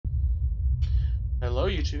Hello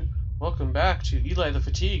YouTube, welcome back to Eli the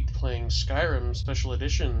Fatigued playing Skyrim Special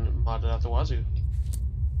Edition modded out the wazoo.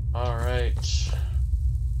 Alright, if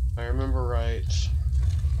I remember right,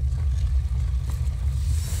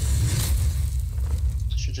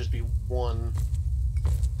 it should just be one,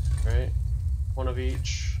 right? One of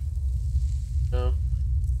each. No?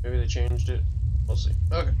 Maybe they changed it. We'll see.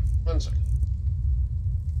 Okay, 1 second.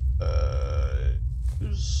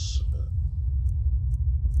 Who's...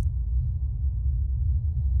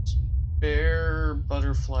 Bear,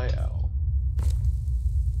 butterfly, owl.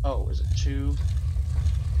 Oh, is it 2?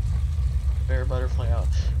 Bear, butterfly, owl.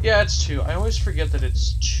 Yeah, it's 2. I always forget that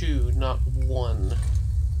it's 2, not 1.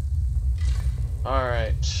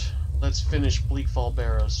 Alright. Let's finish Bleakfall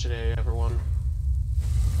Barrows today, everyone.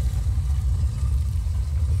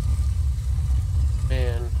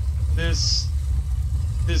 Man, this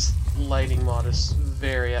lighting mod is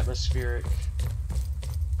very atmospheric.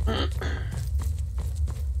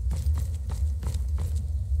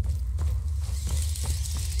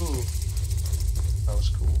 Ooh, that was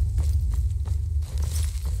cool.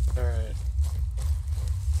 Alright.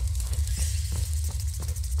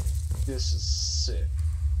 This is sick.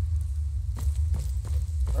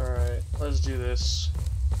 Alright, let's do this.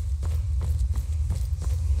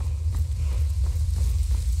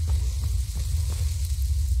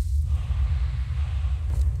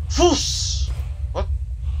 Foos! What?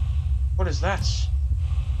 What is that?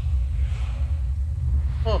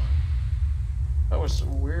 Huh. That was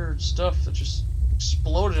some weird stuff that just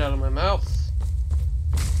exploded out of my mouth.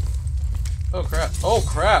 Oh crap. Oh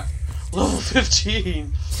crap! Level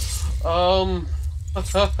 15! I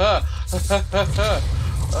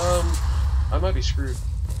might be screwed.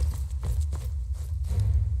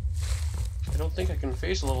 I don't think I can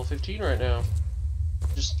face a level 15 right now.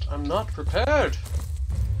 I'm not prepared.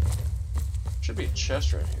 Should be a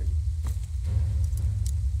chest right here.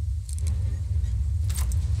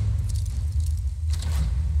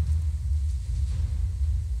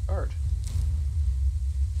 Card.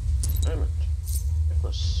 Diamond.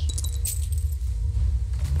 Necklace.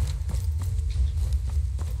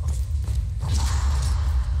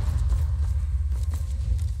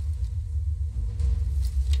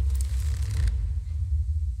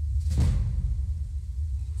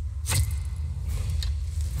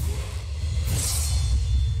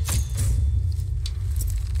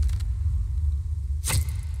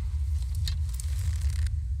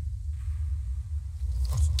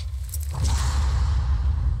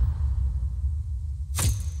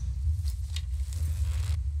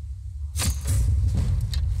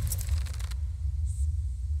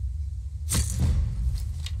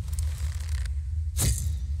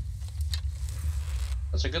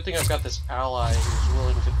 It's a good thing I've got this ally who's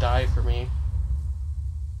willing to die for me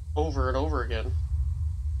over and over again.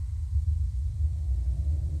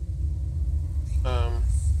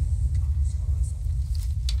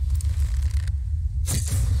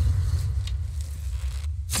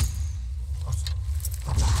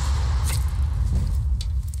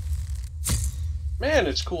 Man,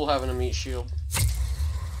 it's cool having a meat shield.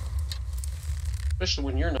 Especially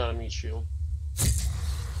when you're not a meat shield.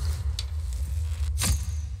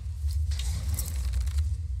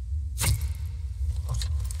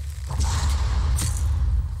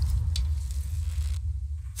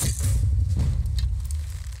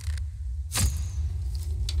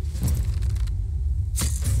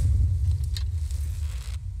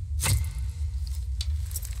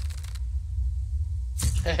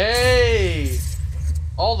 Hey!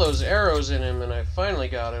 All those arrows in him, and I finally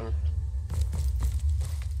got him.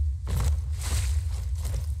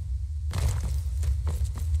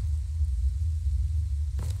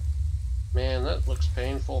 Man, that looks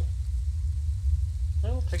painful.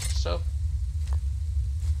 I'll take this up.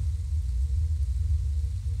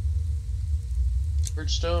 Bird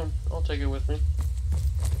stone. I'll take it with me.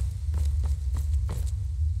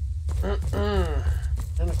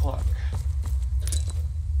 10 o'clock.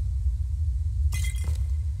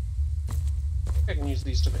 I can use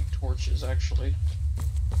these to make torches, actually.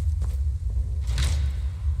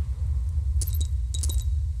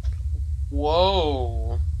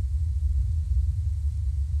 Whoa!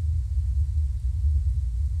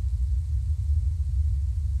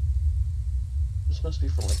 This must be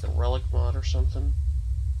from like the relic mod or something.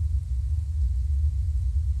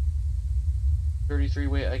 33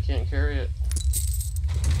 weight, I can't carry it.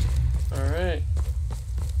 Alright.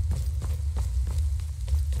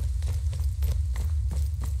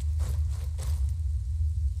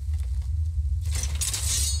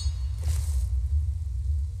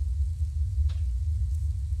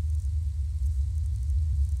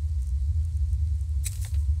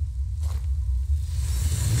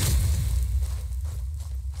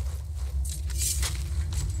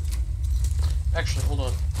 Actually, hold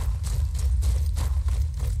on.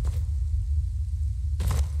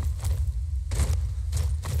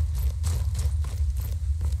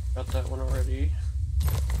 Got that one already.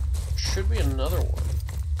 Should be another one.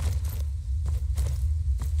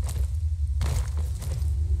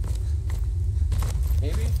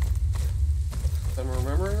 Maybe? If I'm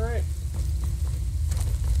remembering right?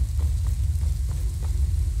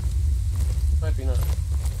 Might be not.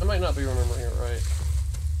 I might not be remembering it right.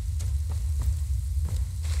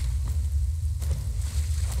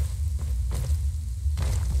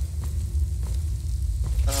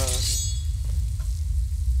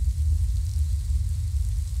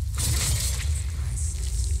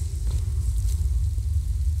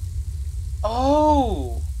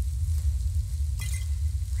 Oh!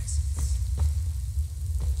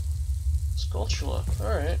 Sculptula.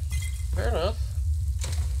 Alright. Fair enough.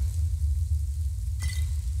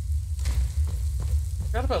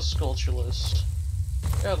 Forgot about Sculptulas.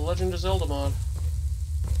 Yeah, the Legend of Zelda mod.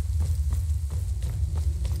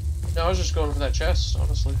 No, I was just going for that chest,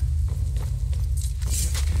 honestly.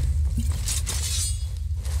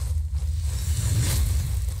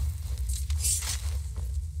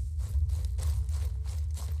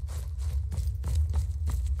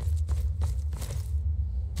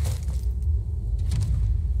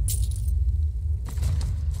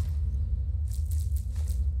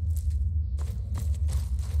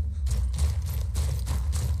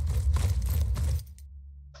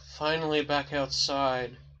 Finally back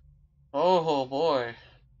outside. Oh boy.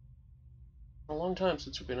 A long time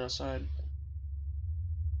since we've been outside.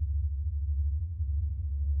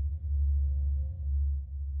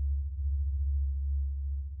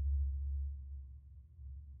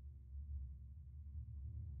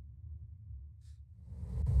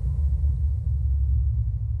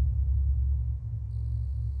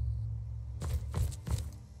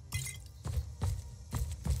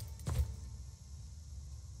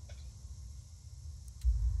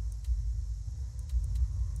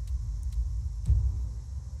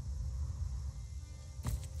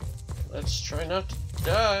 Let's try not to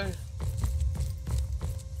die.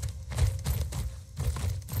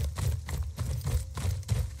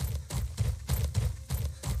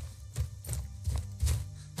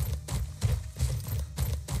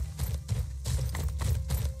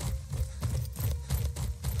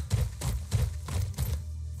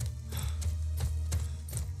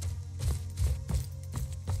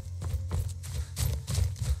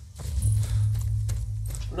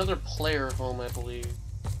 Another player home, I believe.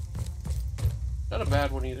 Not a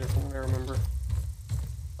bad one either, from what I remember.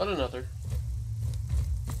 But another.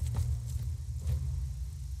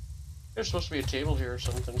 There's supposed to be a table here or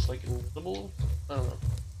something. It's like invisible. I don't know.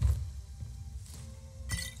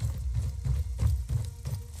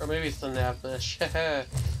 Or maybe it's the nav mesh. Yeah.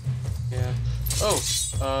 Oh,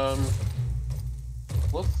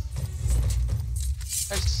 whoop.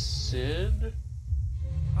 Hi, Sid.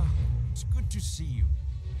 Ah, it's good to see you.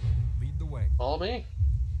 Lead the way. Follow me.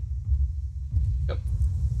 Yep.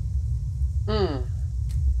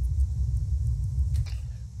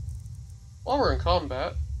 While we're in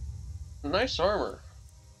combat, nice armor.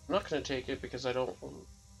 I'm not gonna take it because I don't.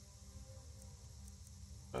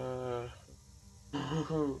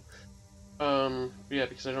 Yeah,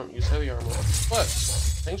 because I don't use heavy armor. But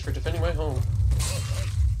thanks for defending my home.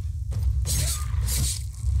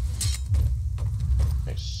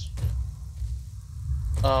 Nice.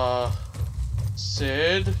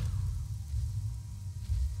 Sid.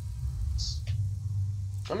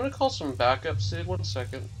 I'm gonna call some backup, Sid. 1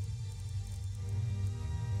 second.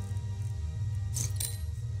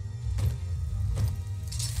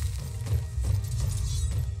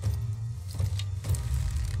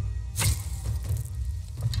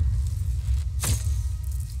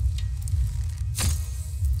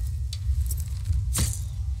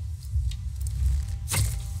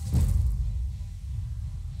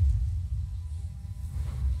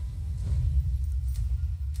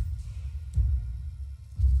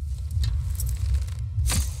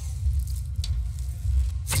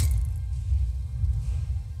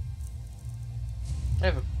 I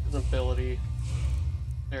have an ability.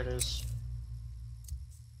 There it is.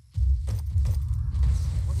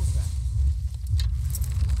 What was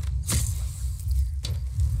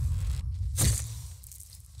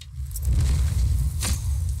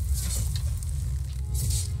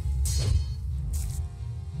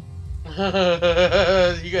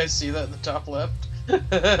that? You guys see that in the top left?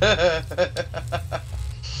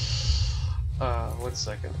 1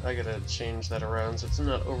 second. I gotta change that around so it's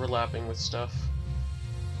not overlapping with stuff.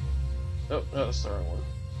 Oh, no, that's the wrong one.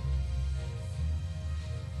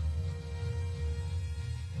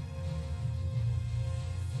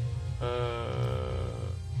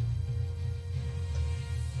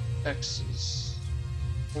 X's.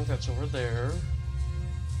 I think that's over there.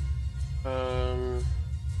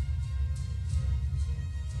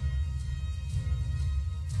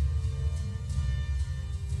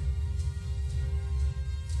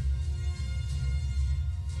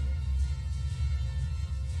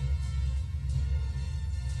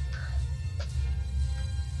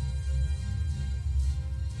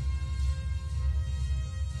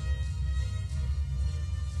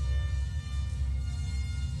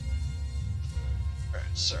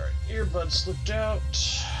 Sorry, earbud slipped out.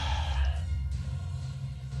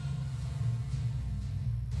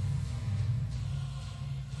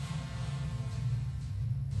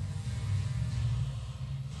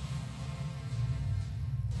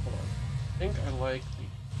 Hold on. I think I like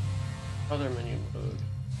the other menu mode.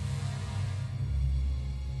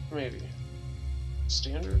 Maybe.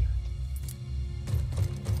 Standard?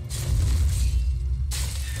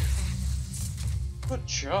 Good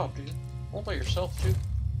job, dude. All by yourself, too.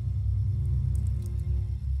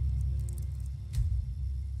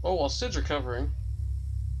 Oh, while Sid's recovering.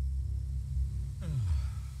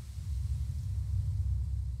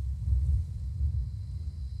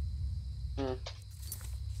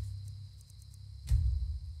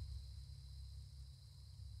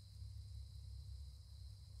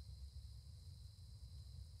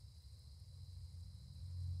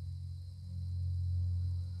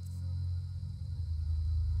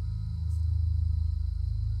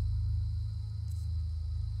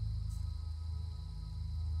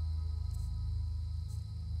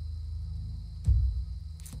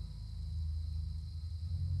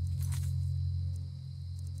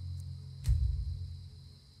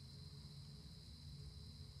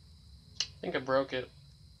 I think I broke it.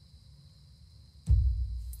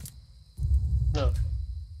 No.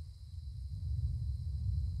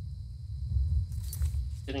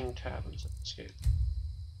 Hitting tab is escape.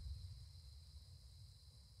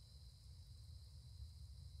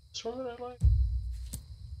 This one that I like?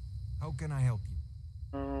 How can I help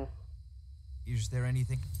you? Is there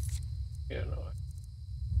anything? Yeah, no.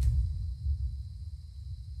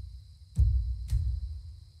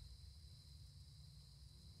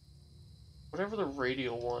 Whatever the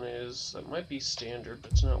radial one is, that might be standard,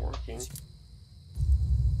 but it's not working.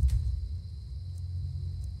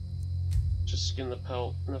 Just skin the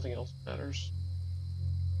pelt, nothing else matters.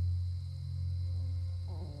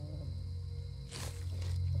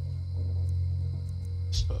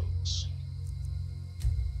 Dispose.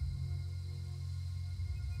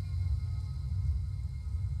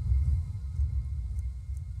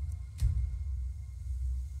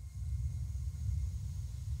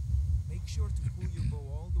 Make sure to pull your bow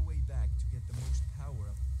all the way back to get the most power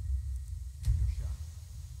up your shot.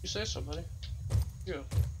 You say so, buddy. Yeah.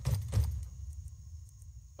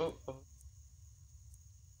 Oh, oh.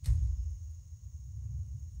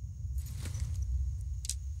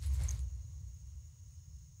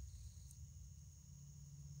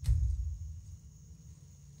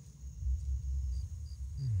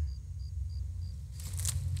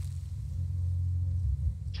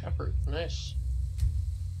 Capper, nice.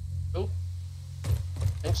 Oh,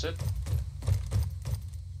 thanks, Sid.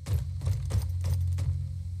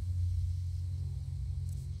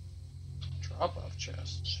 Drop-off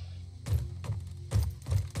chests.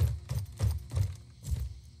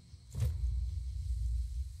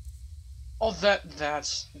 Oh,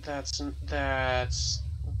 that's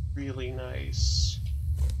really nice.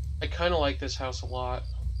 I kind of like this house a lot.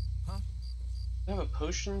 Huh? I have a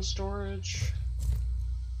potion storage.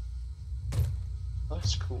 Oh,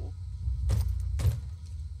 that's cool.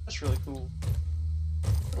 That's really cool.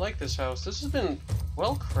 I like this house. This has been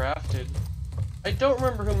well crafted. I don't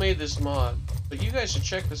remember who made this mod, but you guys should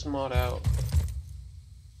check this mod out.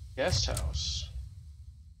 Guest house.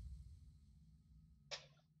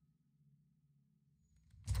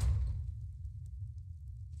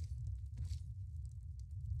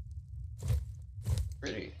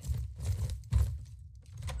 Pretty.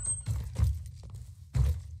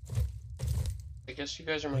 I guess you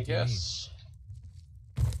guys are my guests.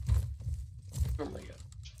 Who are my guests?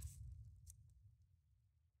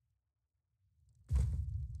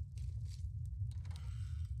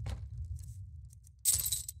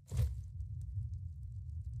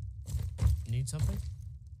 Need something?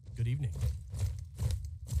 Good evening.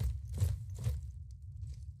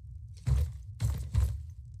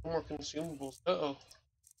 More consumables. Uh-oh.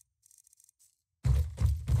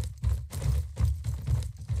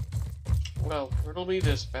 Well, riddle me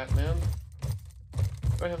this, Batman.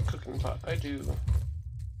 Do I have a cooking pot? I do.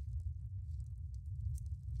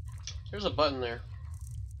 There's a button there.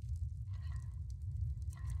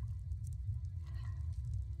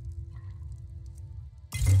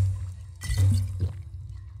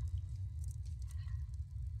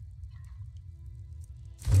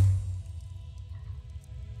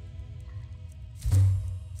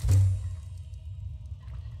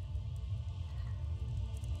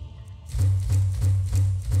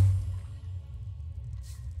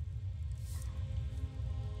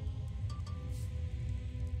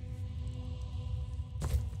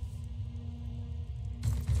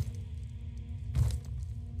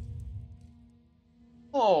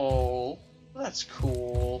 That's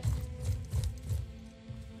cool.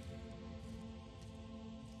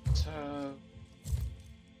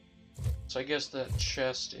 So I guess that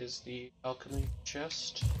chest is the alchemy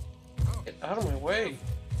chest. Get out of my way!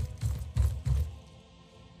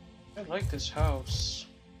 I like this house.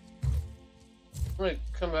 I'm gonna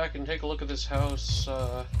come back and take a look at this house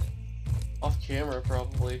off camera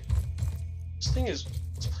probably. This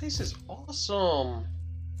place is awesome!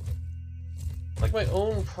 Like my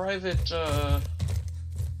own private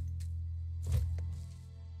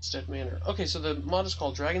Stead Manor. Okay, so the mod is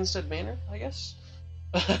called Dragonstead Manor, I guess?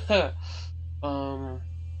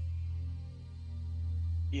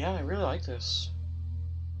 Yeah, I really like this.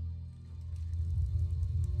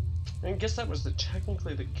 I guess that was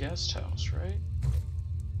technically the guest house, right?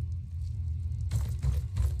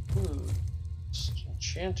 Ooh, it's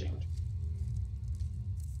enchanting.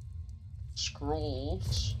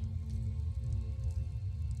 Scrolls.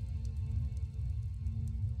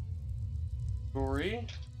 Jewelry.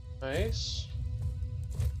 Nice.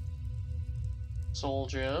 Soul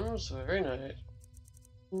gems. Very nice.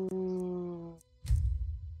 Ooh.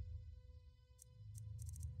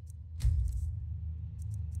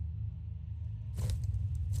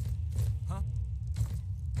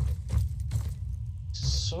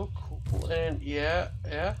 So cool, and yeah,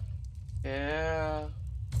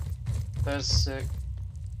 that's sick.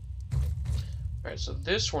 Alright, so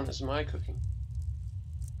this one is my cooking.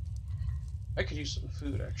 I could use some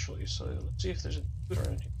food actually, so let's see if there's any food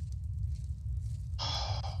around here.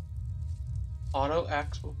 Auto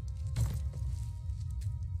axe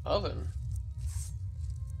oven.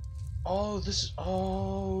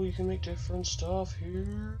 Oh, you can make different stuff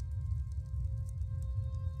here.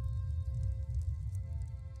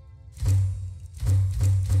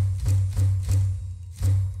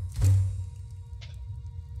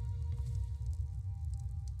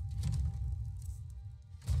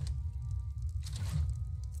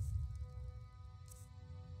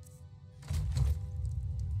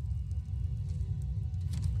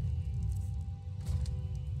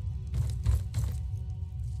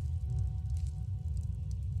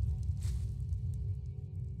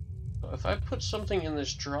 If I put something in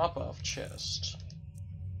this drop-off chest,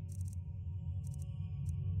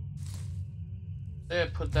 say I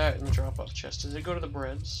put that in the drop-off chest, does it go to the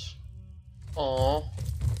breads? Aww.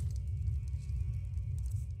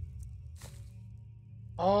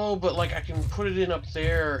 Oh, but like I can put it in up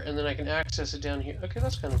there and then I can access it down here. Okay,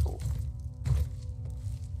 that's kind of cool.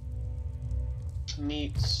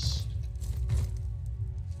 Meats.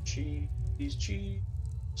 Cheese.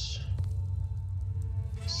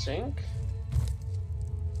 Sink.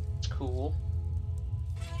 It's cool.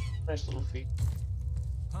 Nice little feet.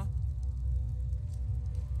 Huh?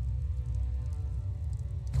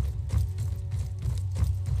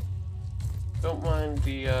 Don't mind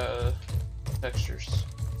the textures.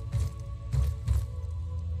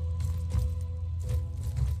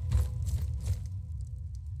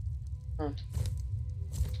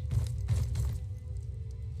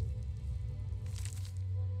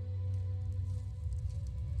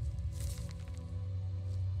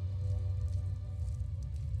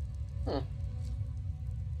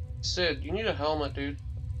 Sid, you need a helmet, dude.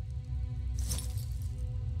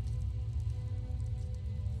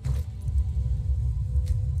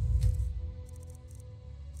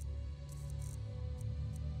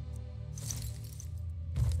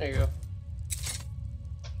 There you go.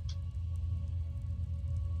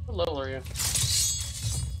 What level are you?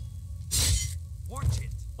 Watch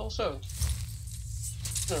it. Also.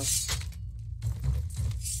 No.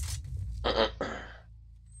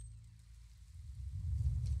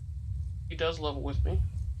 He does level with me.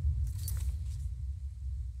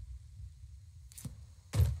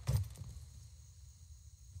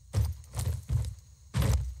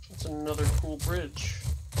 That's another cool bridge.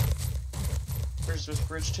 Where does this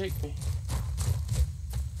bridge take me?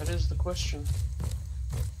 That is the question.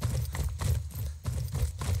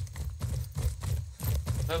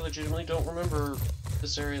 I legitimately don't remember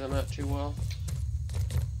this area that map too well.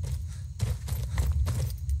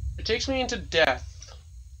 It takes me into death.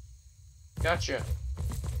 Gotcha.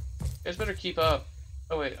 You guys better keep up.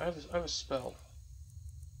 Oh wait, I have a spell.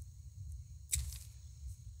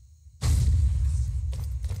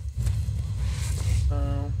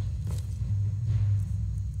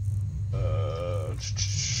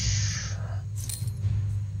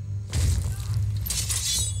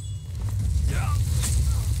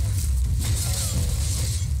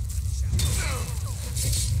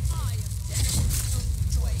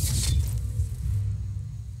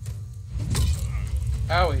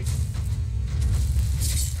 Owie.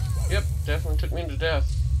 Yep, definitely took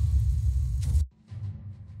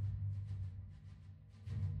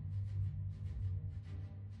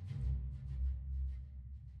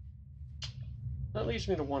That leads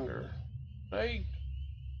me to wonder. I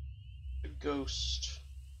a ghost.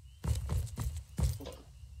 Hold on.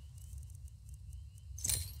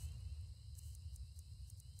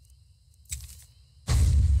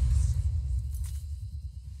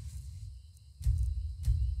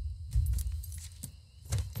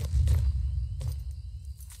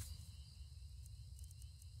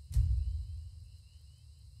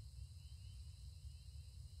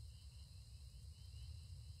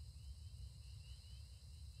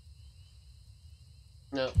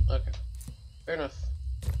 No, okay. Fair enough.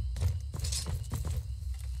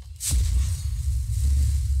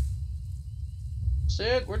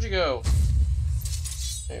 Sid, where'd you go?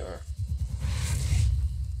 There you are.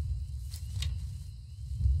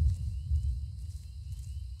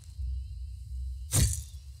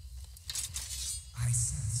 I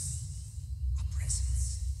sense a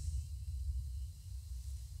presence.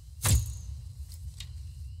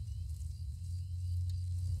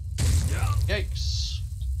 Yikes.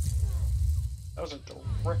 That was a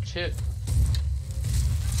direct hit.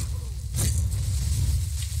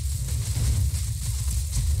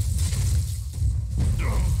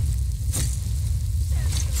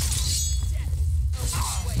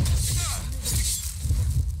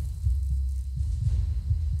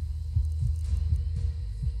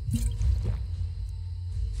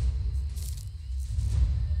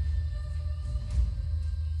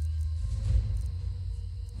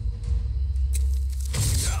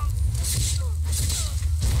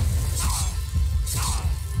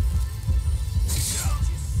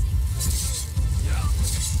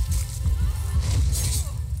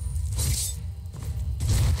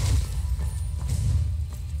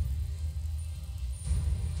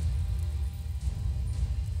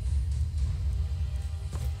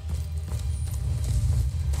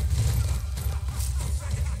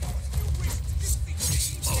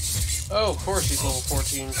 Oh, of course he's level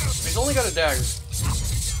 14. He's only got a dagger.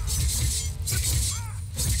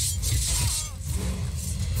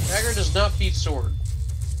 Dagger does not beat sword.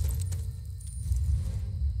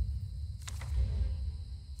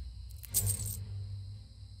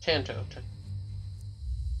 Tanto.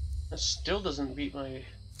 That still doesn't beat my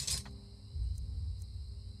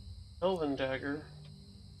Elven dagger.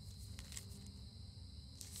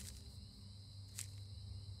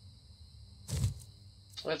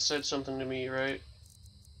 That said something to me, right?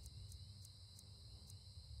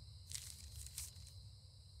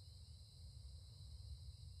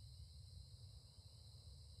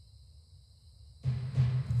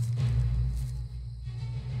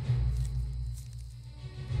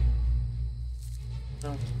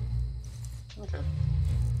 No. Okay.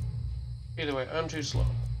 Either way, I'm too slow.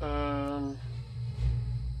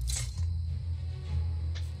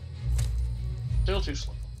 Still too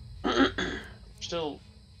slow. Still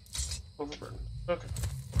overburdened. Okay.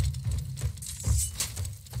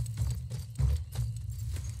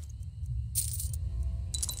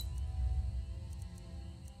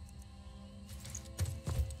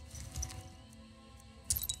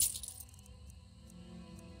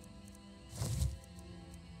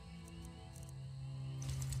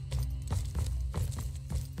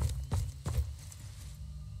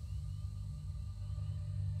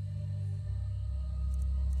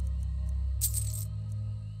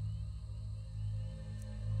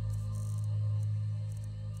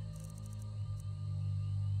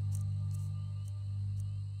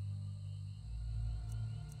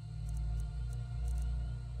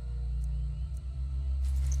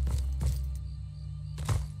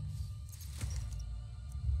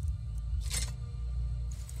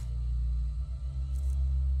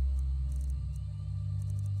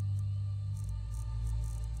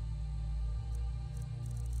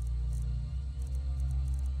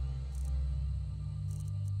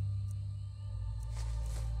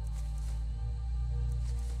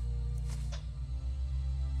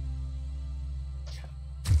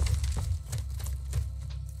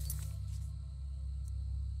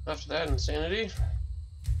 After that, insanity.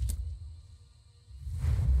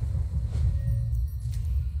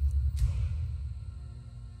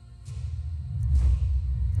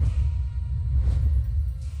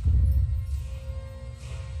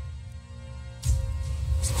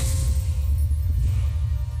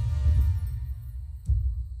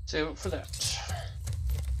 Save it for that.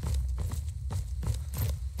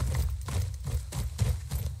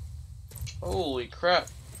 Holy crap.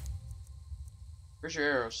 Where's your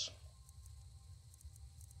arrows?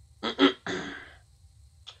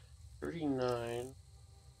 39.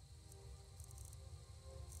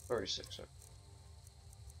 36. Okay.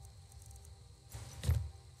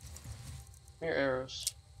 Your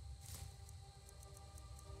arrows.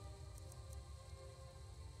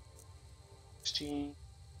 15,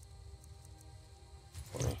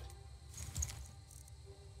 20.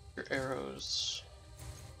 Your arrows.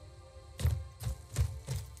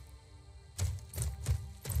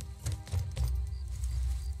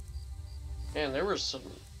 Man, there was some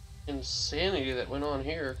insanity that went on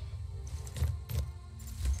here.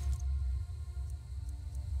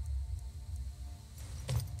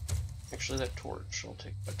 Actually, that torch. I'll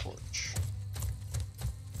take my torch.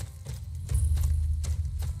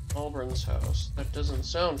 Alburn's house. That doesn't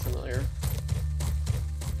sound familiar.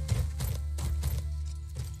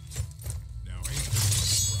 Now ain't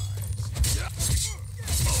this a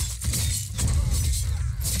surprise?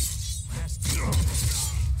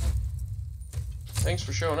 Thanks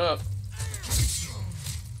for showing up.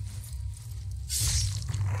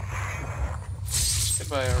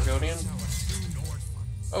 Goodbye, Argonian.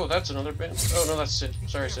 Oh, that's another bandit. Oh, no, that's Sid.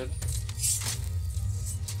 Sorry, Sid.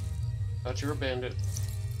 Thought you were a bandit.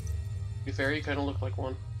 To be fair, you kind of look like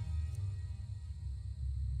one.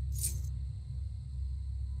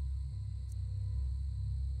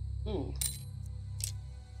 Ooh.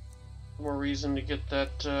 More reason to get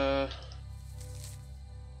that,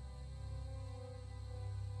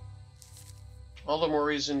 all the more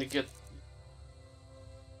reason to get...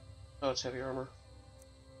 Oh, it's heavy armor.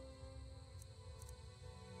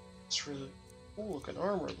 It's really cool looking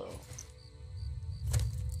armor, though.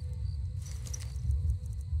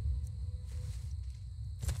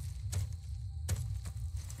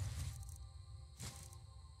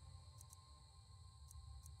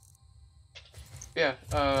 Yeah,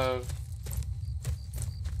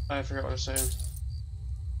 I forgot what I was saying.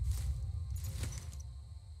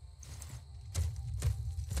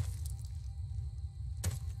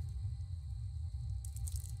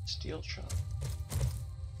 Steel chop.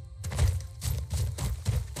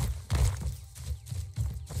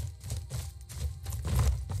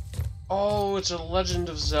 Oh, it's a Legend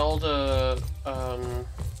of Zelda,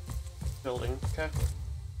 building. Okay.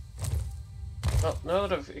 Well, now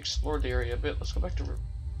that I've explored the area a bit, let's go back to...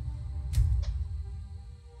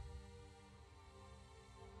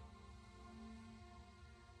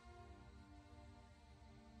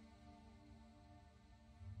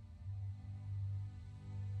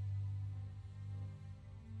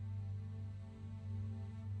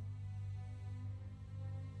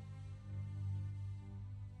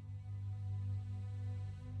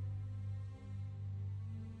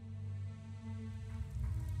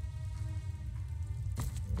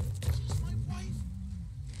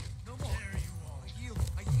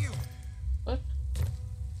 What?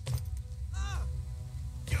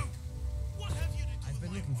 I've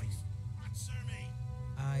been looking for you.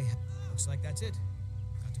 Looks like that's it.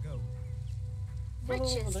 Got to go.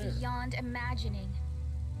 Riches beyond imagining.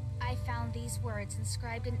 I found these words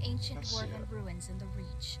inscribed in ancient dwarven ruins in the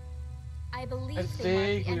Reach. I believe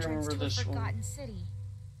they mark the entrance to a forgotten city.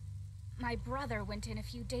 My brother went in a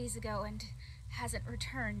few days ago and hasn't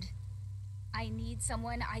returned. I need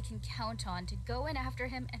someone I can count on to go in after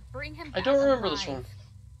him and bring him back I don't remember alive. this one.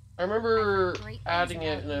 I remember I've heard great adding things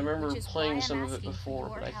it, about and I you, remember which is why playing I'm some of it asking for before,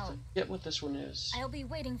 your but I help. forget what this one is. I'll be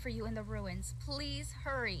waiting for you in the ruins. Please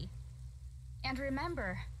hurry. And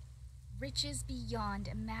remember, riches beyond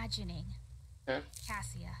imagining. Okay.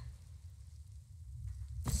 Cassia.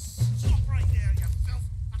 Stop right there, you filth!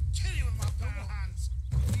 I'll kill you with my bare hands!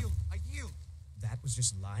 I yield. That was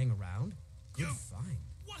just lying around? Good You- find.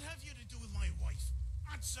 What have you to do with my wife?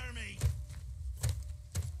 Answer me!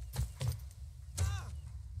 Ah,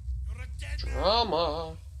 you're a dead man!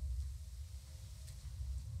 Drama.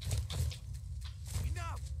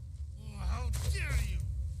 Enough! Oh, how dare you,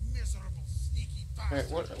 miserable, sneaky Alright,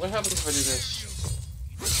 bastard! what happens if I do this?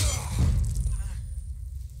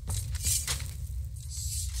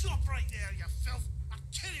 Stop right there, you filth! I'll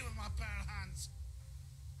kill you with my bare hands!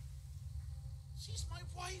 She's my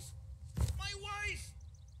wife! My wife!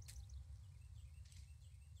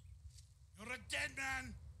 You're a dead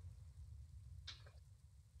man!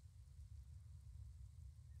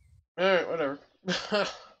 Alright, whatever. You're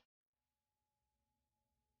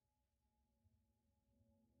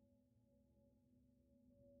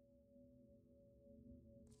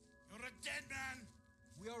a dead man!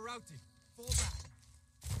 We are routed. Fall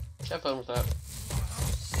back. Have fun with that. Oh, how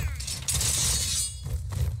dare you!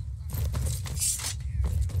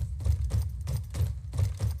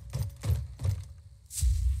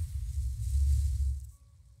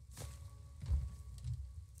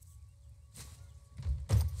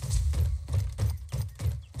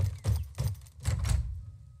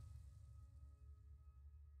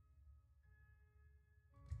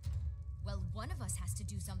 Well, one of us has to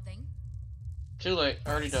do something. Too late.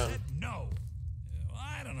 Already done. No.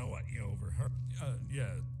 I don't don't know what you overheard. Yeah,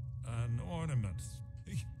 an ornament.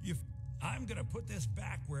 I'm gonna put this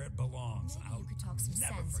back where it belongs. Maybe I'll you could talk some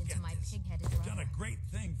never sense forget into my this. pig-headed You've done brother. a great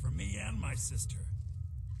thing for me and my sister.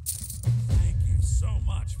 Thank you so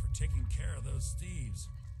much for taking care of those thieves.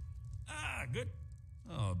 Ah, good.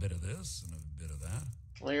 Oh, a bit of this and a bit of that.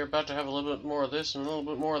 Well, you're about to have a little bit more of this and a little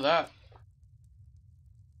bit more of that.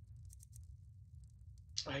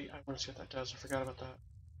 I want to see what that does. I forgot about that.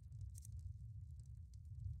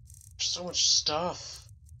 There's so much stuff.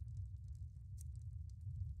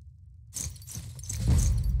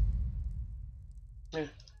 Yeah.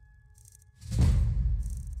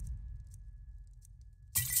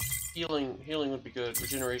 Healing would be good.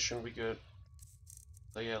 Regeneration would be good.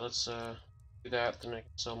 But yeah, let's do that. Then I can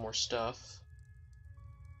sell more stuff.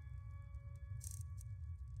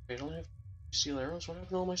 Wait, I don't have steel arrows. What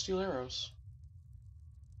happened to all my steel arrows?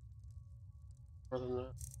 More than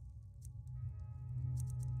that.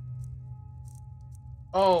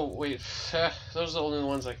 Oh wait, those are the only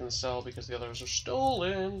ones I can sell because the others are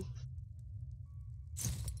stolen.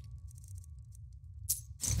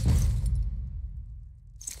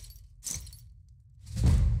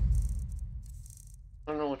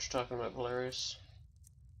 I don't know what you're talking about, Valerius.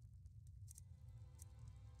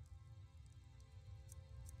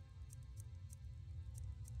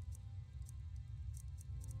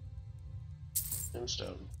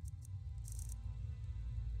 Stone.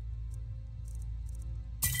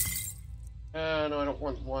 No, I don't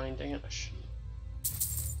want wine, dang it. I shouldn't.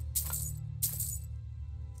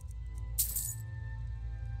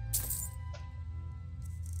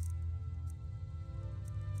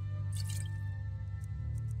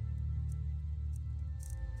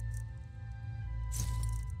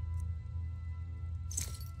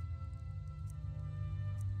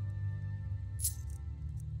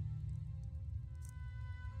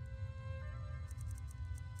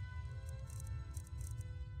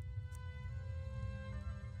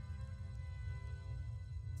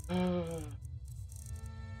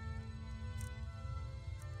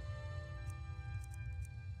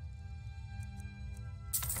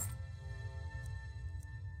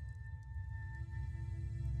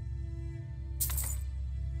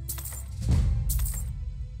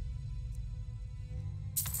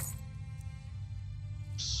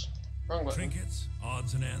 Wrong button. Trinkets,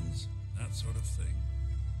 odds and ends, that sort of thing.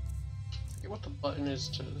 I forget what the button is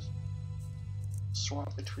to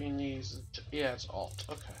swap between these. Yeah, it's Alt.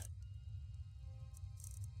 Okay.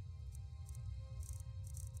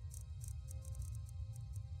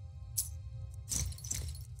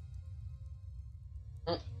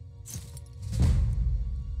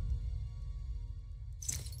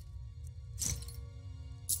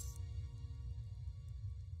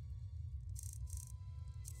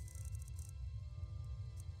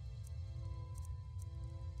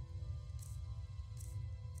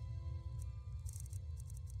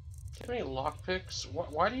 Do you have any lockpicks?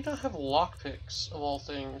 Why do you not have lockpicks, of all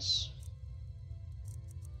things?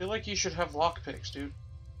 I feel like you should have lockpicks, dude.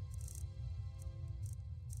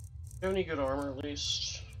 Do you have any good armor, at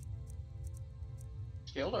least?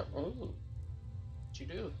 Scaled armor? Ooh. What you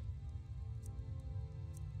do?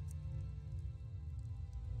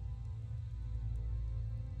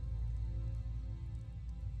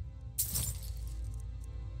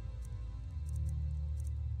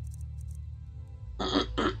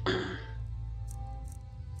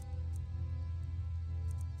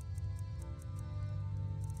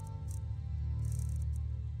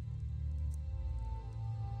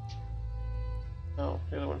 Oh,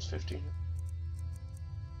 the other one's 15.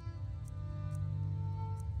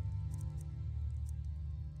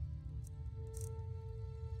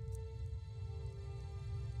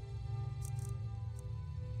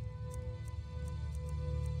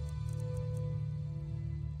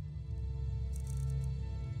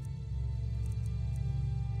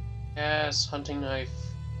 Yes, hunting knife.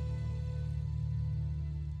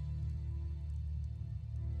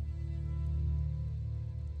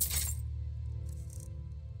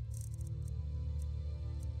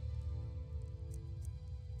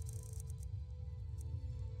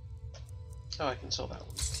 Oh, I can sell that one.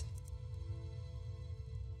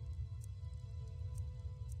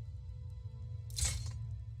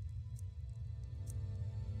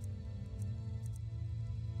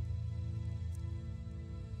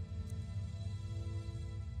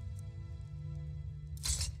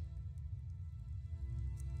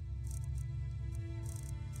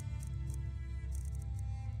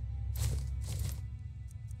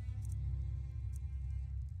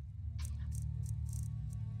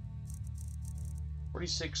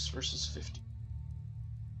 $46 versus 50.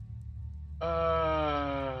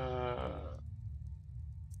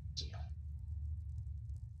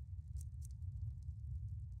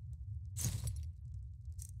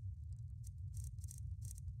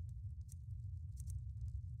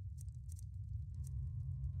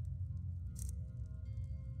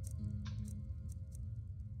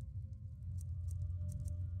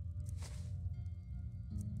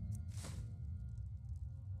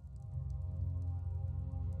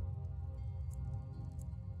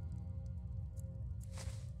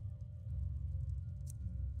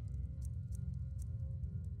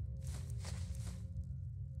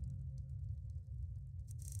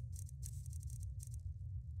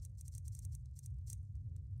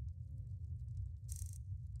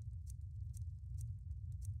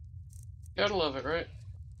 Gotta love it, right?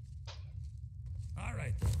 All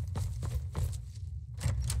right.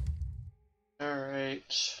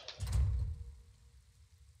 Alright.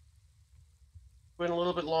 Went a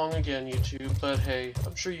little bit long again, YouTube, but hey,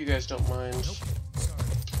 I'm sure you guys don't mind. Nope. Sorry.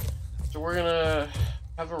 So we're gonna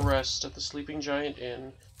have a rest at the Sleeping Giant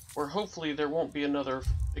Inn, where hopefully there won't be another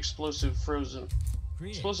explosive frost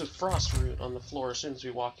root on the floor as soon as we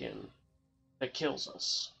walk in that kills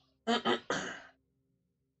us. Come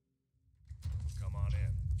on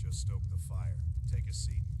in. Just stoke the fire. Take a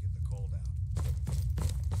seat and get the cold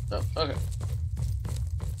out. Oh, okay.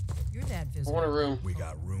 Your dad I visited. want a room. We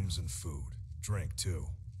got rooms and food. Drink, too.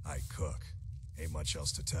 I cook. Ain't much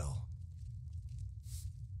else to tell.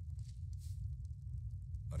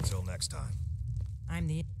 Until next time. I'm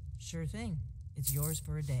the... Sure thing. It's yours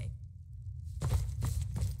for a day.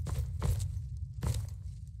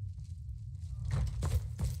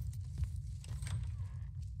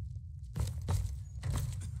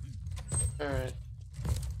 Alright.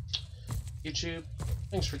 YouTube,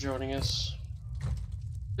 thanks for joining us.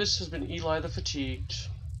 This has been Eli the Fatigued,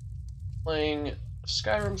 playing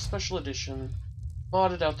Skyrim Special Edition,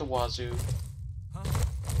 modded out the wazoo. Huh?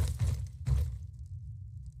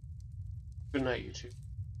 Good night, YouTube.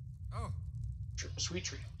 Oh. Sweet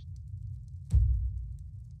dreams.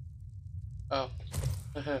 Oh.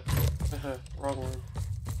 Wrong room.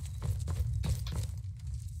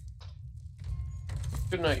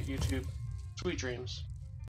 Good night, YouTube. Sweet dreams.